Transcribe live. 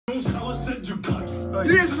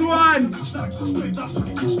This one.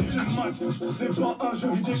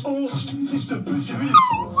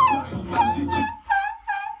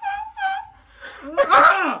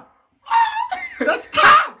 Ah! That's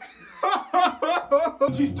tough!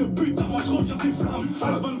 Fils de pute, moi je reviens des flammes.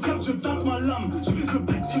 Phase 24, je tape ma lame. Je vise le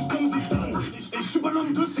plexus comme Zidane. Et je suis pas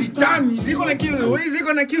l'homme de Zidane. Is he gonna kill? Where is he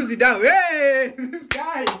gonna kill Zidane? Hey!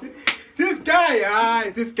 This guy.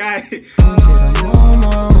 I'm on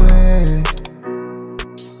my way.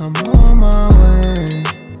 I'm on my way.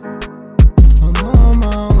 I'm on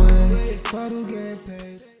my way. Try to get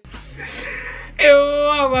paid. Hey,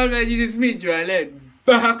 what man, it's me, Joel.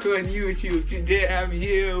 Back on YouTube today. I'm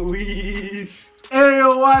here with. Hey,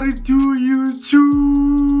 what it do,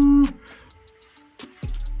 YouTube?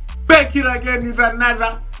 Back here again with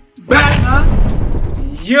another banger.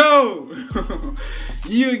 Yo,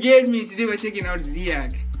 you get me. Today we're checking out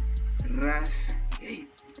Ziak.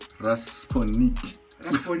 Raspoutine,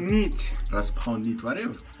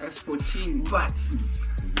 whatever. Raspoutine. But it's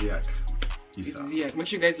Ziak. It's Ziak. Make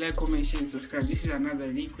sure you guys like, comment, share, and subscribe. This is another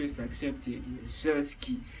request accepted.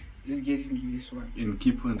 Zerski. Let's get into this one. And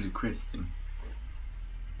keep on requesting.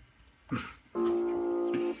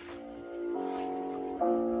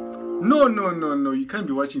 No. You can't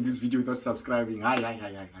be watching this video without subscribing. Hi.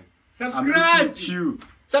 Subscribe!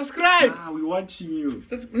 Subscribe! We're watching you.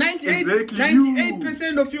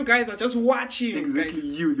 98% of you guys are just watching. Exactly,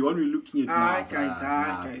 guys. You, the one we're looking at now.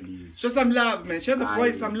 Guys. Show some love, man. Show the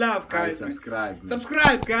boys some love, guys. Subscribe, man.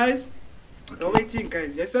 Subscribe, guys. Okay. You're waiting,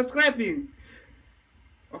 guys. You're subscribing.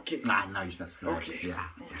 Okay. Now you subscribe. Okay. Yeah.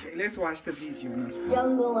 Okay, let's watch the video now.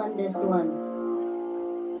 Jango on this one.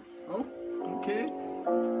 Oh, okay.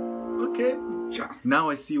 Now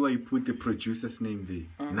I see why you put the producer's name there.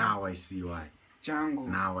 Now I see why. Jango.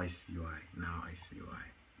 Now I see why.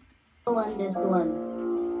 On this one.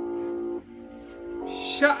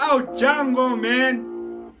 Shout out Jango, man.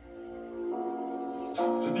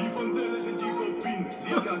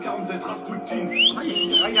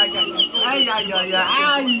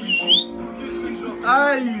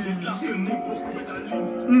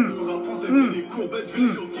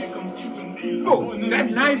 Oh,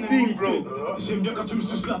 that knife thing, bro.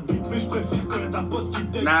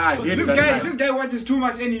 Nah, this guy watches too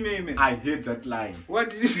much anime, man. I hate that line.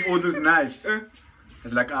 What did you see? All those knives.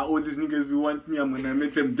 It's like, all these niggas who want me, I'm gonna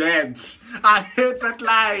make them dead. I hate that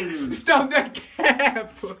line. Stop that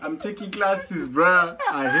cap. I'm taking classes, bruh.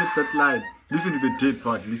 I hate that line. Listen to the dead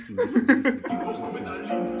part. Listen.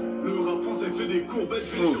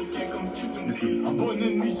 Un bon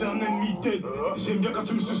ennemi c'est un ennemi dead. J'aime bien quand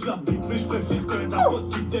tu me suces la bite, mais je préfère quand t'as un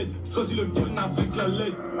pote qui t'aide. Choisis le gun avec la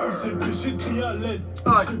LED. C'est péché de crier à l'aide.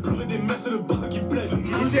 J'ai pleuré des mères, c'est le bar qui plaide. Did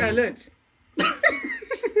you say à l'aide?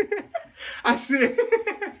 I see.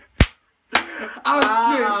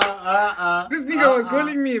 This nigga was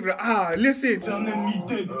calling me, bro. Listen. C'est un ennemi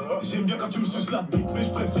dead. J'aime bien quand tu me suces la bite, mais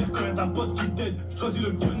je préfère quand t'as un pote qui t'aide. Choisis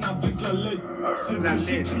le gun avec la LED. C'est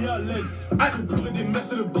péché de crier à l'aide. J'ai pleuré des mères,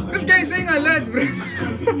 c'est le bar. This guy is saying à l'aide, bro.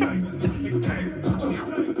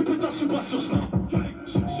 Putain, je suis pas sur Snap.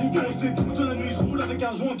 J'ai bossé toute la nuit, je roule avec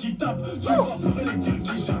un joint qui tape. Tu vas pleurer les tirs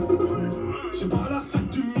qui jappent. J'ai pas la recette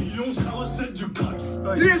du million, j'ai la recette du crack.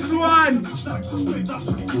 This one!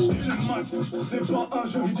 C'est pas un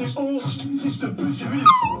jeu vidéo, fils de pute, j'ai vu les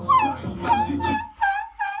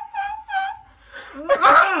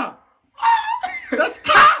That's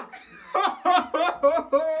tough!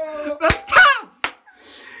 That's tough!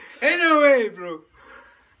 Anyway, bro.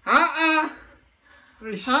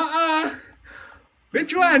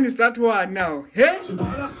 Which one is that one now? Hey? J'ai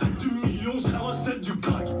pas la recette du million, j'ai la recette du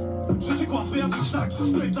crack. Je sais quoi faire du sac,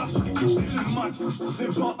 pétasse, c'est le Mac.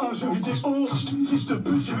 C'est pas un jeu vidéo, fils de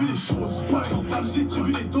pute, j'ai vu les choses. J'en parle, je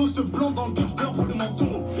distribue les doses de blanc dans le cœur, je pleure pour le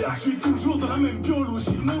manteau. Je suis toujours dans la même piole ou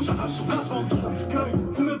sinon j'arrache sur place en tour.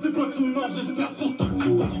 Combien tes potes sont morts, j'espère pour toi que tu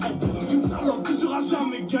vas vivre en tour. Alors tu seras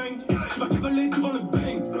jamais gang, tu vas cavaler devant le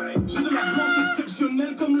bang. J'ai de la blanche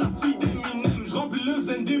exceptionnelle comme la fille d'Eminem. Je remplis le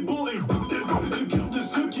zen des beaux et le cœur de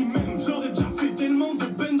ceux qui m'aiment. J'aurais déjà fait tellement de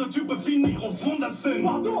peine, donc tu peux finir au fond de la scène.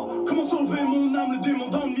 Comment sauver mon âme, le démon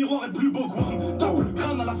dans le miroir est plus beau que moi. Tape le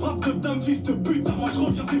crâne à la frappe de dame, fils de pute, moi je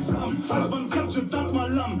reviens des flammes. Phase 24, je tape ma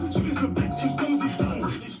lame, je vise le plexus comme Zidane.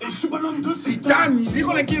 Et je suis pas l'homme de Zidane. Is he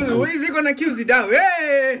gonna kill? Where is he gonna kill Zidane?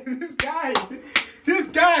 Hey! This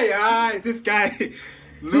guy.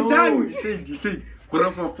 No, Zidane. he said. For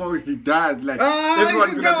Zidane, like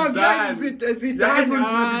everyone's gonna be done. Zidane. Yeah, everyone's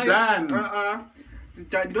gonna be done.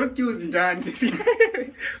 Zidane, don't kill Zidane.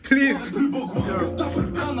 Please. Tape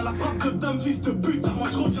le crâne à la frappe de dame, fils de pute, moi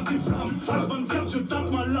je reviens des flammes. Phase 24, je tape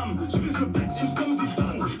ma lame, je vise le plexus comme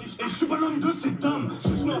Zidane. Et je suis de ces dames.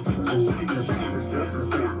 Je m'appelle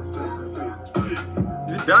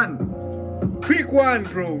You done? Quick one,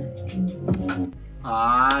 bro.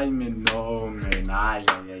 I mean, no, man. Ay.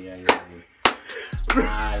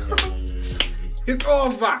 It's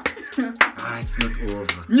over. It's not over.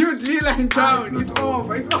 New dealer in town. It's It's not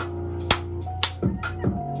over. It's over.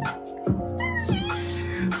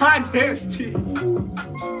 Honesty.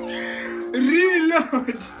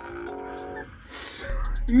 Reload.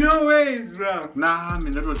 No ways, bro. Nah,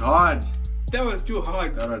 man, that was hard. That was too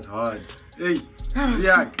hard. That was hard. Hey, That was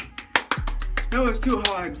Ziak. That was too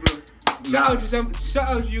hard, bro. Shout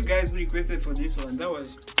out to you guys who requested for this one.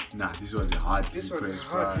 Nah, this was a hard This request. was a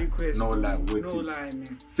hard bruh. request. No lie, with No it. lie,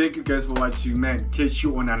 man. Thank you guys for watching, man. Catch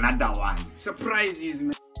you on another one. Surprises,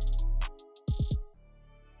 man.